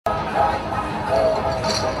Hi,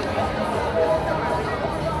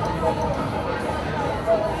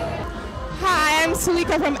 I'm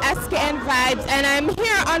Sulika from SKN Vibes, and I'm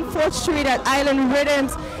here on 4th Street at Island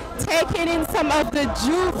Rhythms, taking in some of the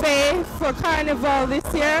Juve for Carnival this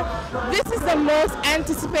year. This is the most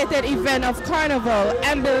anticipated event of Carnival,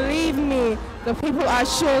 and believe me, the people are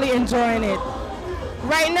surely enjoying it.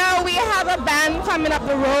 Right now, we have a band coming up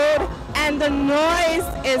the road, and the noise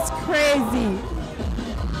is crazy.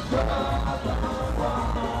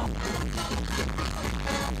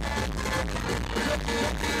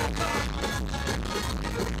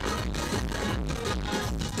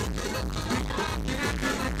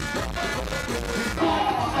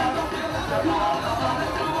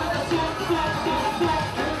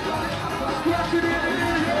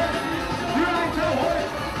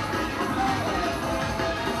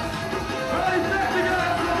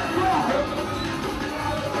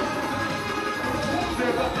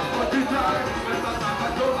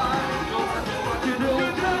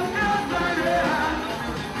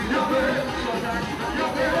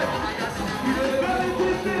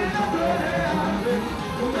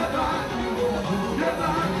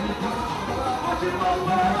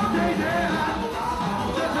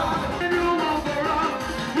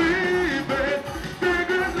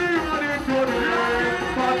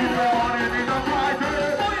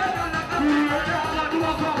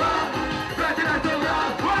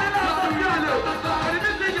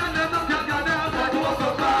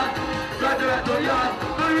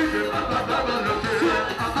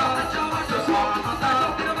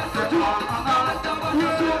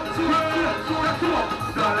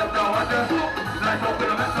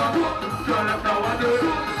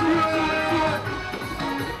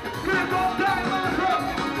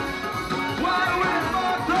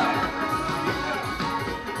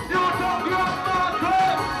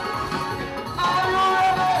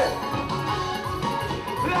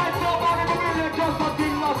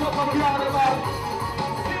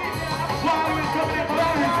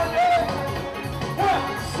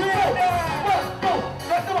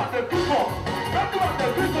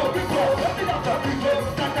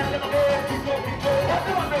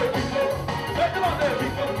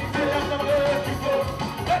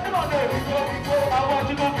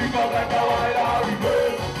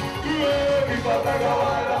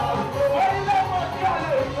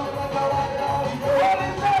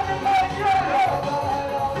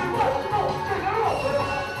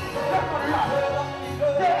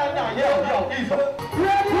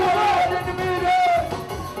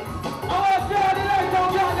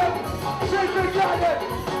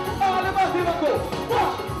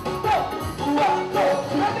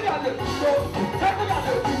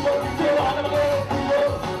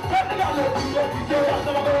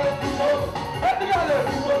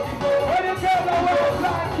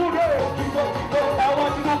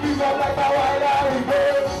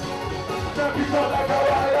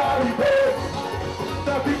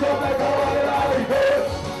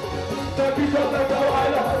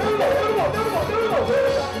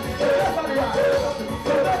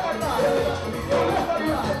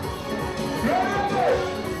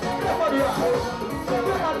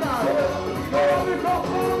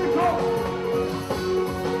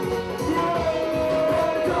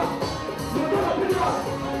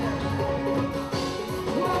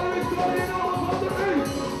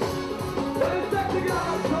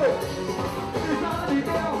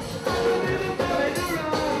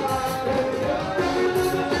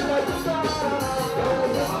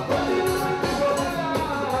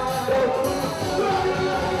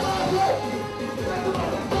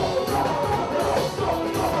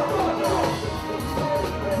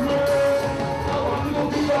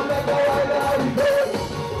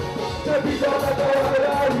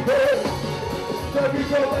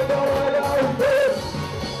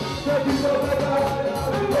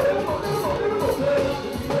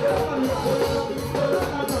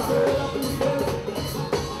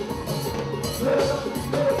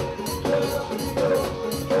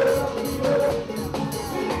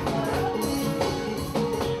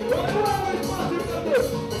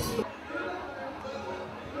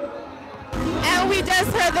 We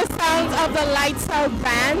just heard the sounds of the Lightz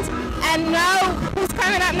band, and now who's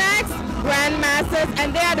coming up next? Grandmasters,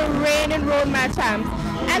 and they are the reigning road match champs.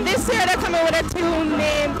 And this year they're coming with a tune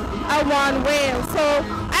named wale. So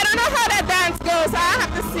I don't know how that dance goes, so I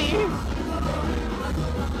have to see.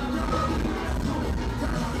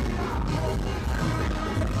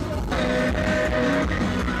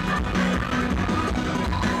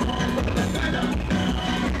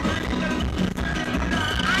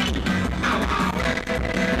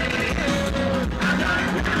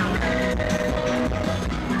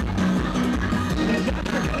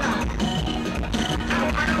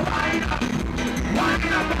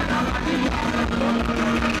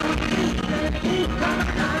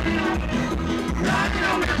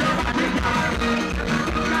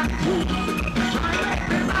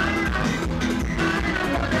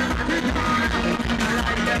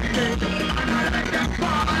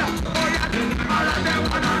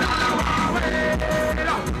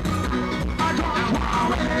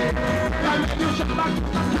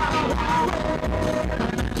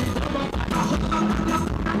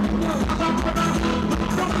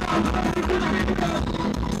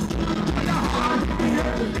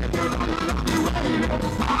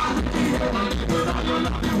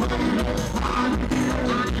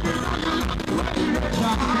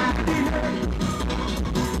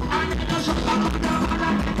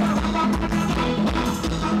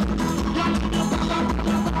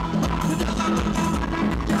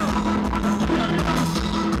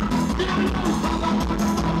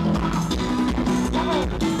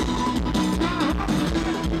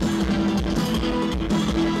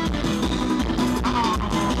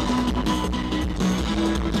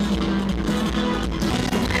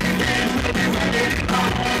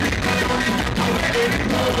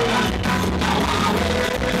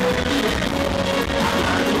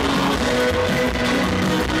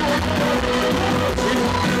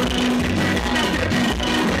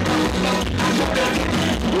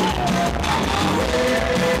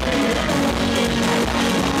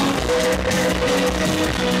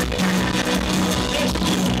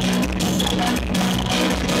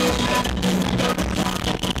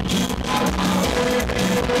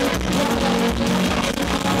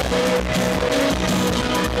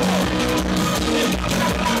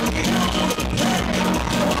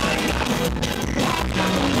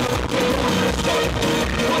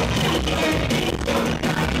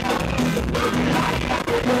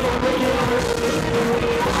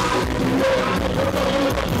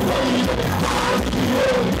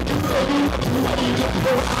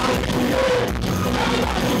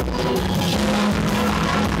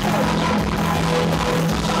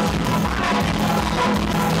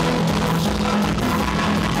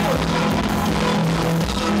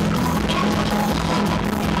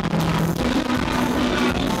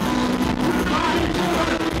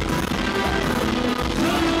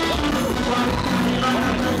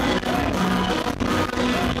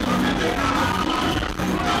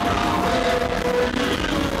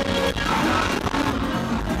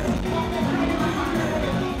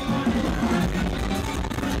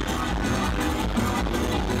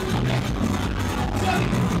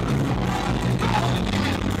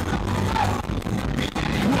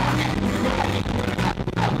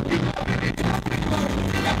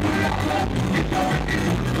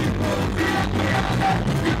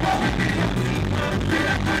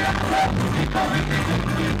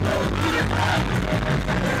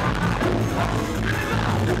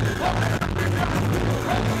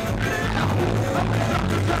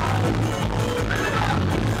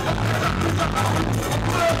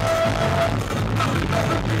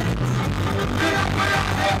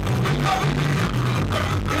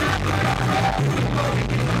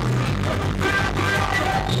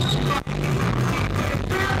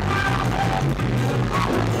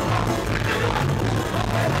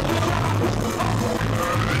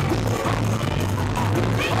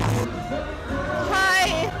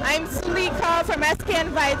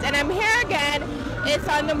 from Lightz, and I'm here again. It's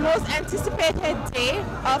on the most anticipated day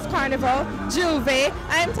of Carnival, Juve.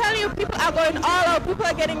 I'm telling you, people are going all out. People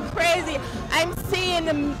are getting crazy. I'm seeing,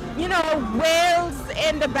 whales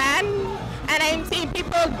in the band, and I'm seeing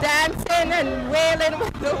people dancing and wailing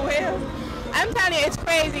with the whales. I'm telling you, it's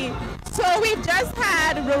crazy. So we've just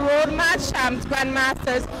had the Road March Champs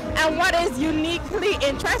Grandmasters, and what is uniquely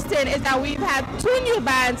interesting is that we've had two new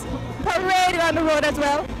bands parading on the road as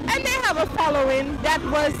well, and they have a following. That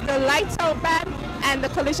was the Lightz band and the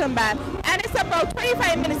Kollision band, and it's about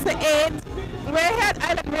 25 minutes to 8. We're here at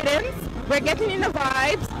Island Rhythms. We're getting in the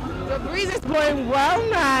vibes. The breeze is blowing well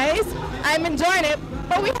nice. I'm enjoying it,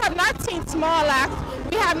 but we have not seen small acts.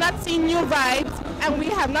 We have not seen new vibes, and we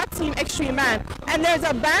have not seen Extreme Band. And there's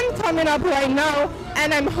a band coming up right now,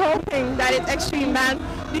 and I'm hoping that it's Extreme Band,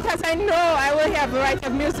 because I know I will hear a variety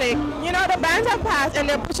of music. You know, the bands have passed and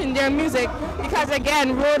they're pushing their music, because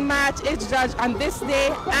again, Road March is judged on this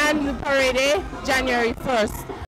day and the parade day, January 1st.